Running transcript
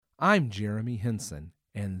I'm Jeremy Henson,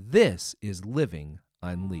 and this is Living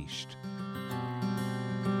Unleashed.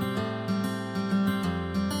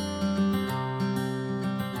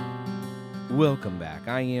 Welcome back.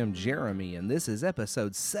 I am Jeremy, and this is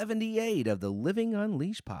episode 78 of the Living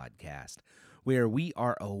Unleashed podcast, where we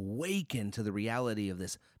are awakened to the reality of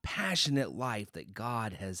this passionate life that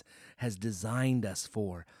God has designed us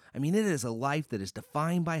for. I mean, it is a life that is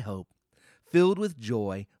defined by hope, filled with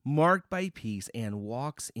joy, marked by peace, and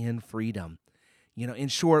walks in freedom. In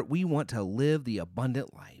short, we want to live the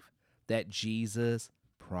abundant life that Jesus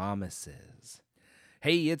promises.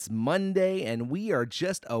 Hey, it's Monday, and we are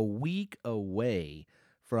just a week away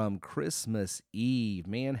from Christmas Eve.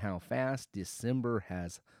 Man, how fast December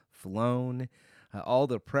has flown. All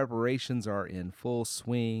the preparations are in full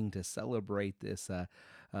swing to celebrate this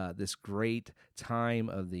great time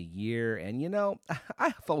of the year. And,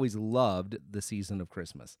 I've always loved the season of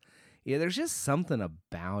Christmas. Yeah, there's just something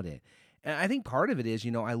about it. And I think part of it is,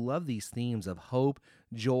 I love these themes of hope,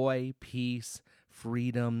 joy, peace,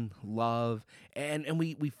 freedom, love, and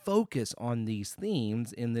we focus on these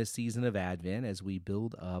themes in this season of Advent as we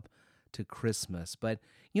build up to Christmas. But,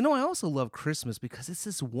 I also love Christmas because it's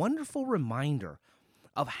this wonderful reminder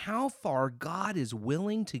of how far God is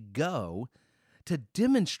willing to go to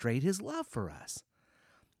demonstrate his love for us.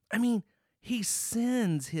 I mean, he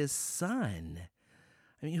sends his son,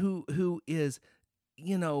 who is,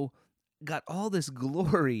 got all this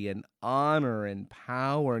glory and honor and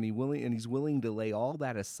power, and he's willing to lay all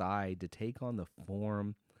that aside to take on the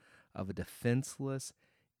form of a defenseless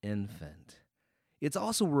infant. It's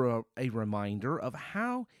also a reminder of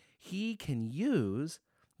how he can use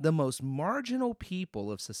the most marginal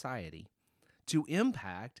people of society to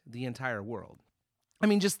impact the entire world. I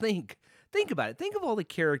mean, just think about it. Think of all the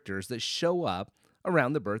characters that show up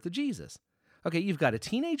around the birth of Jesus. Okay, you've got a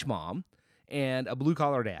teenage mom and a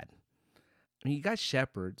blue-collar dad. You got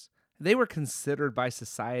shepherds. They were considered by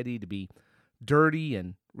society to be dirty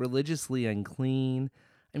and religiously unclean.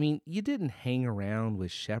 I mean, you didn't hang around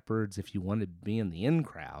with shepherds if you wanted to be in the in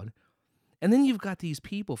crowd. And then you've got these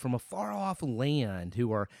people from a far-off land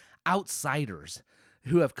who are outsiders,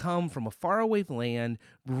 who have come from a faraway land,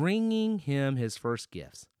 bringing him his first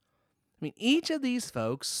gifts. I mean, each of these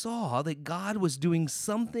folks saw that God was doing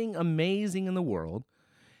something amazing in the world,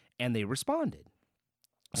 and they responded.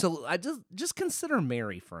 So I just consider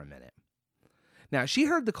Mary for a minute. Now, she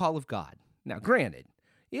heard the call of God. Now, granted,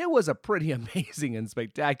 it was a pretty amazing and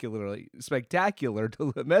spectacular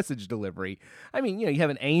message delivery. I mean, you have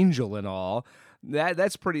an angel and all.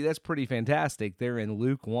 That's pretty fantastic there in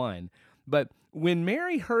Luke 1. But when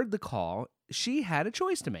Mary heard the call, she had a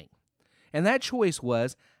choice to make. And that choice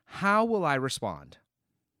was, how will I respond?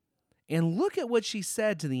 And look at what she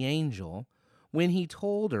said to the angel when he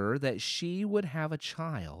told her that she would have a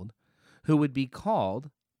child who would be called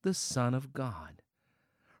the Son of God.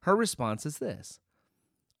 Her response is this: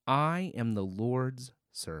 I am the Lord's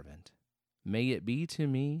servant. May it be to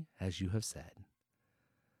me as you have said.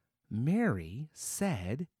 Mary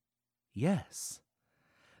said yes.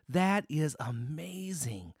 That is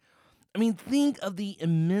amazing. I mean, think of the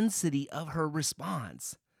immensity of her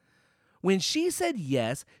response. When she said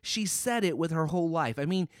yes, she said it with her whole life. I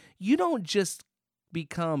mean, you don't just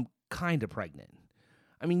become kind of pregnant.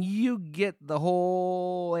 I mean, you get the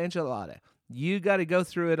whole enchilada. You got to go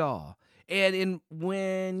through it all. And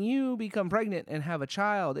when you become pregnant and have a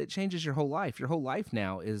child, it changes your whole life. Your whole life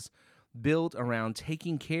now is built around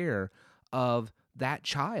taking care of that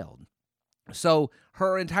child. So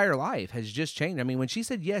her entire life has just changed. I mean, when she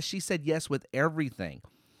said yes with everything.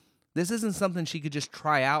 This isn't something she could just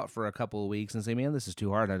try out for a couple of weeks and say, man, this is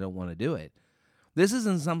too hard. I don't want to do it. This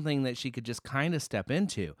isn't something that she could just kind of step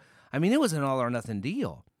into. I mean, it was an all or nothing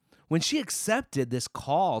deal. When she accepted this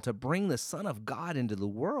call to bring the Son of God into the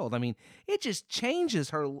world, I mean, it just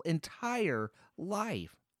changes her entire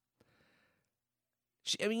life.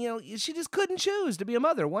 She just couldn't choose to be a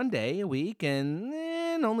mother one day a week and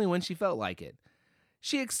only when she felt like it.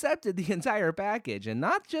 She accepted the entire package, and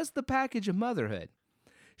not just the package of motherhood.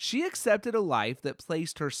 She accepted a life that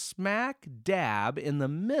placed her smack dab in the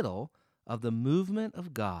middle of the movement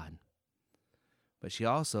of God. But she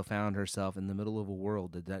also found herself in the middle of a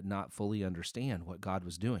world that did not fully understand what God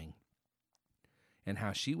was doing and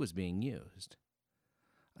how she was being used.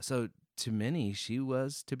 So to many, she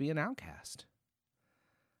was to be an outcast.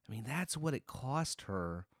 I mean, that's what it cost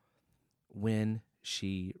her when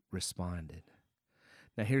she responded.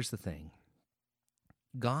 Now, here's the thing.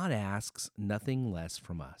 God asks nothing less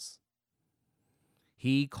from us.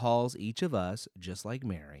 He calls each of us, just like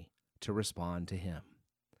Mary, to respond to him.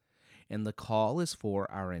 And the call is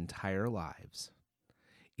for our entire lives.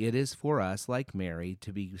 It is for us, like Mary,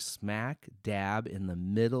 to be smack dab in the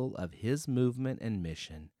middle of his movement and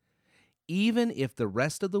mission, even if the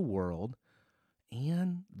rest of the world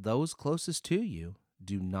and those closest to you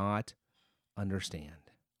do not understand.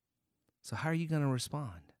 So how are you going to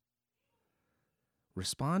respond?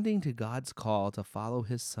 Responding to God's call to follow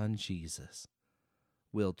his son Jesus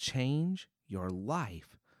will change your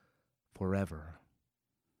life forever.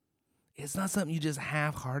 It's not something you just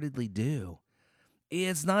half-heartedly do.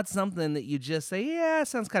 It's not something that you just say, yeah, it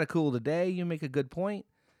sounds kind of cool today. You make a good point,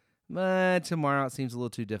 but tomorrow it seems a little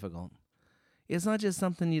too difficult. It's not just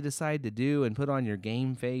something you decide to do and put on your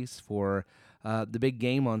game face for the big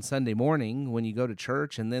game on Sunday morning when you go to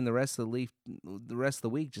church, and then the rest of the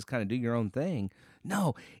week just kind of do your own thing.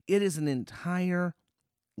 No, it is an entire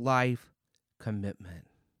life commitment.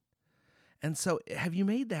 And so have you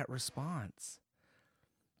made that response?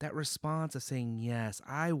 That response of saying, yes,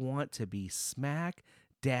 I want to be smack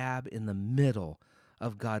dab in the middle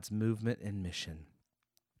of God's movement and mission.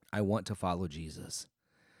 I want to follow Jesus.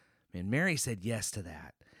 And Mary said yes to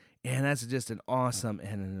that. And that's just an awesome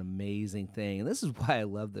and an amazing thing. And this is why I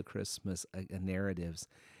love the Christmas narratives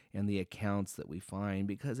and the accounts that we find,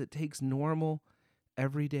 because it takes normal,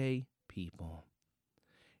 everyday people,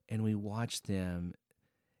 and we watch them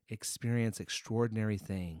experience extraordinary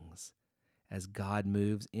things as God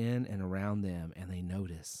moves in and around them, and they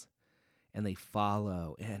notice and they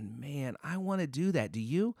follow. And man, I want to do that. Do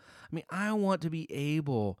you? I mean, I want to be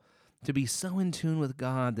able to be so in tune with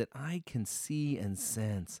God that I can see and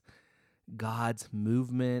sense God's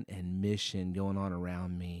movement and mission going on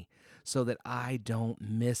around me so that I don't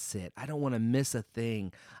miss it. I don't want to miss a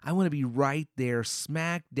thing. I want to be right there,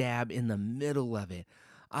 smack dab in the middle of it.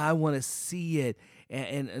 I want to see it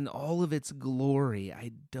and all of its glory.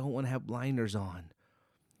 I don't want to have blinders on.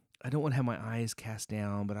 I don't want to have my eyes cast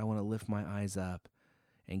down, but I want to lift my eyes up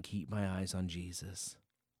and keep my eyes on Jesus.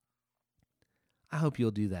 I hope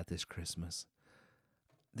you'll do that this Christmas.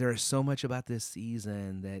 There is so much about this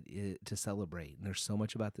season to celebrate, and there's so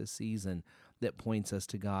much about this season that points us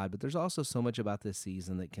to God, but there's also so much about this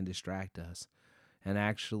season that can distract us and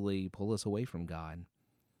actually pull us away from God.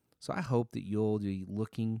 So I hope that you'll be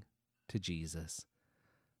looking to Jesus.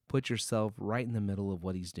 Put yourself right in the middle of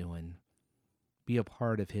what he's doing. Be a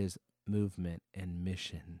part of his movement and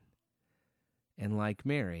mission. And like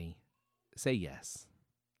Mary, say yes.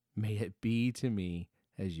 May it be to me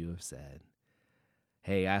as you have said.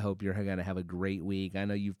 Hey, I hope you're going to have a great week. I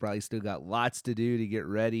know you've probably still got lots to do to get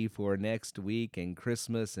ready for next week and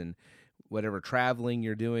Christmas and whatever traveling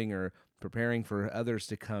you're doing or preparing for others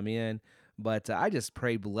to come in. But I just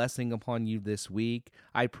pray blessing upon you this week.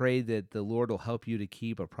 I pray that the Lord will help you to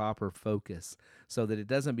keep a proper focus so that it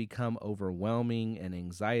doesn't become overwhelming and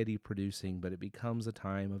anxiety-producing, but it becomes a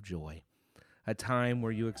time of joy, a time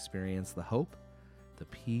where you experience the hope, the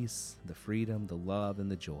peace, the freedom, the love, and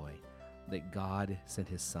the joy that God sent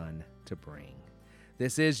his Son to bring.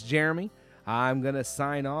 This is Jeremy. I'm going to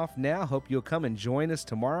sign off now. Hope you'll come and join us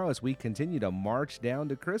tomorrow as we continue to march down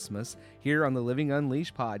to Christmas here on the Living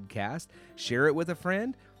Unleashed podcast. Share it with a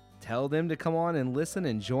friend. Tell them to come on and listen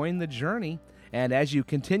and join the journey. And as you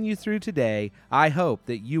continue through today, I hope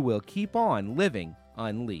that you will keep on living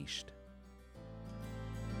unleashed.